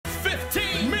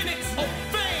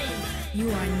You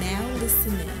are now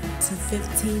listening to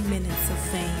 15 Minutes of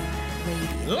Fame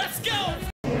Radio. Let's go!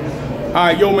 All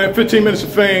right, yo, man, 15 Minutes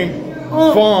of Fame.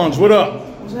 Fonz, what up?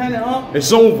 What's happening,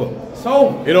 It's over. It's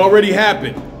over. It already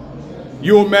happened.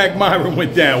 You and Mack Myron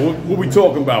went down. What we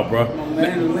talking about, bro?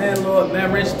 Man, the landlord,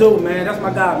 man, rich dude, man. That's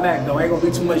my guy, Mack, though. Ain't gonna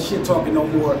be too much shit talking no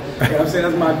more. You know what I'm saying?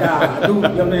 That's my guy. I do, you know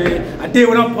what I mean? I did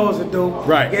what I'm supposed to do.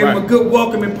 Right, Gave him a good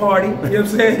welcoming party. You know what I'm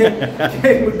saying?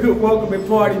 Gave him a good welcoming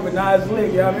party, but now it's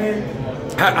lit, you know what I mean?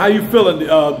 How you feeling?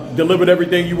 Delivered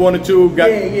everything you wanted to? Yeah.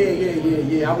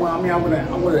 I would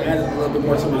have added a little bit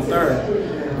more to my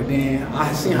third. But then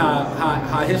I seen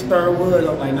how his third was.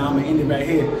 I'm like, nah, I'm gonna end it right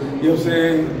here. You know what I'm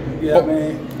saying? Yeah,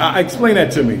 man. Explain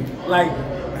that to me. Like, you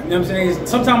know what I'm saying?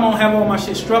 Sometimes I don't have all my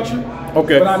shit structured.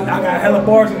 Okay. But I got hella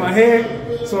bars in my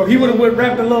head. So if he would have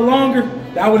rapped a little longer,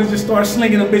 I would have just started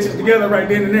slinging them bitches together right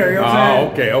then and there. You know what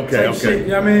I'm saying? Okay. Shit, you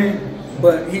know what I mean?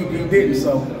 But he didn't,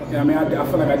 so, you know what I mean? I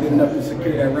feel like I did enough to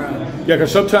secure that round. Yeah,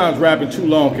 because sometimes rapping too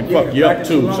long can fuck you up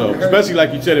too. So, especially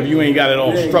like you said, if you ain't got it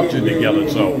all structured together.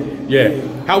 So,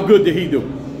 How good did he do?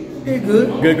 He did good.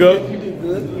 Good? He did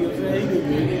good. You know what I'm saying? He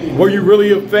did good. Were you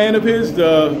really a fan of his? Did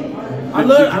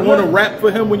you want to rap for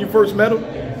him when you first met him?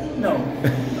 No.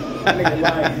 That nigga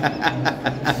lied.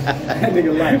 That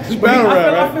nigga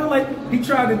lied. I feel like he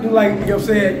tried to do like, you know what I'm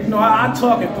saying? You know, I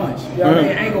talk and punch. You know what I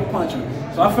mean? Angle punch him.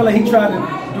 So I feel like he tried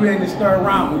to do that in this third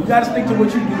round. You gotta stick to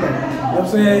what you do, though. You know what I'm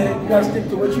saying? You gotta stick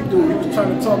to what you do. He was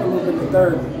trying to talk a little bit in the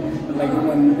third. And like,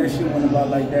 that shit wasn't about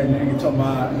like that. And then he talking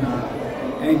about,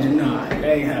 that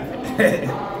ain't happening.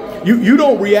 You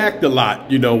don't react a lot,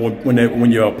 you know,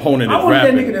 when your opponent is rapping. I want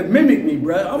that nigga to mimic me,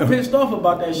 bro. I'm pissed off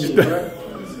about that shit,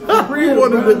 bro. You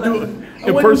want him to do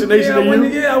impersonation of you?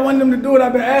 Yeah, I want them to do it.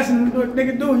 I've been asking them to do it.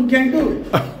 Nigga, do it. You can't do it.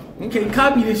 You can't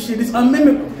copy this shit. It's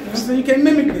unmimicable. So you can't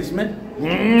mimic this, man. You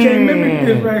can't mimic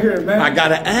this right here, man. I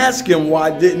gotta ask him,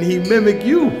 why didn't he mimic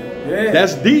you? Yeah.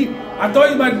 That's deep. I thought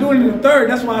he was about to do it in the third.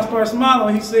 That's why I started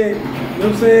smiling. He said, you know what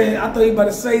I'm saying? I thought he was about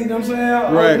to say, you know what I'm saying?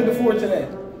 I was looking forward to that.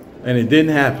 And it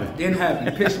didn't happen. Didn't happen.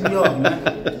 It pissed me off, man.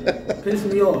 Pissed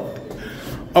me off.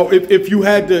 Oh, if you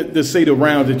had to say the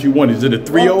rounds that you won, is it a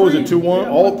 3-0 or a 2-1? Yeah,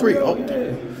 all three.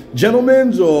 Yeah.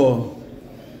 Gentlemen's or?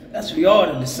 That's for y'all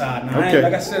to decide. Now,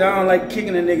 like I said, I don't like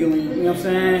kicking a nigga when you know what I'm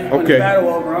saying? When the battle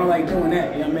over, I don't like doing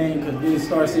that. You know what I mean? Because then it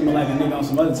starts seeming like a nigga on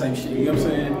some other type shit. You know what I'm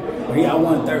saying? But yeah, I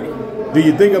won 30. Do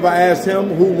you think if I asked him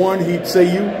who won, he'd say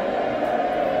you?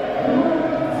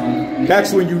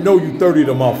 That's when you know you 30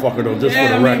 the motherfucker though, just for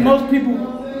the record. Most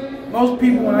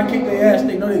people when I kick their ass,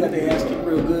 they know they got their ass kicked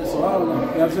real good, so I don't know. You know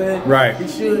what I'm saying? Right. He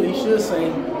should say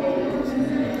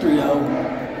 3-0. You know what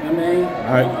I mean?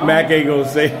 All right, Mack ain't gonna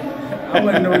say. I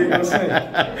wouldn't know what he gonna say.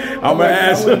 I'm gonna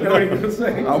ask him.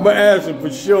 I'm gonna ask him for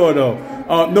sure though.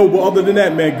 No, but other than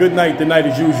that, man, good night tonight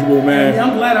as usual, man. Yeah,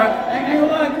 I'm glad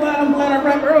I'm glad I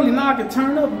rap early. Now I can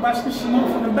turn up and watch this shit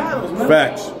from the battles, man.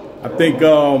 Facts. I think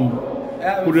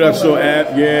who did I saw? Av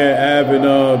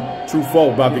and True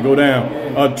Foe about to go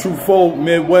down. True Foe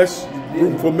Midwest.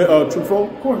 Root for True Foe?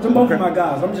 Of course, them both of my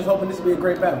guys. I'm just hoping this will be a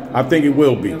great battle. I think it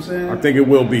will be. You know what I'm saying? I think it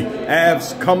will be.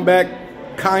 Av's comeback,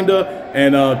 kinda,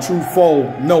 and True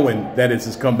Foe knowing that it's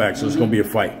his comeback, so it's gonna be a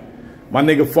fight. My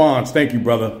nigga Fonz, thank you,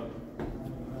 brother.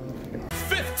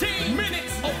 15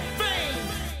 Minutes of Fame.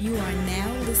 You are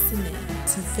now listening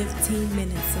to 15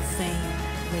 Minutes of Fame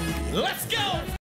Radio. Let's go!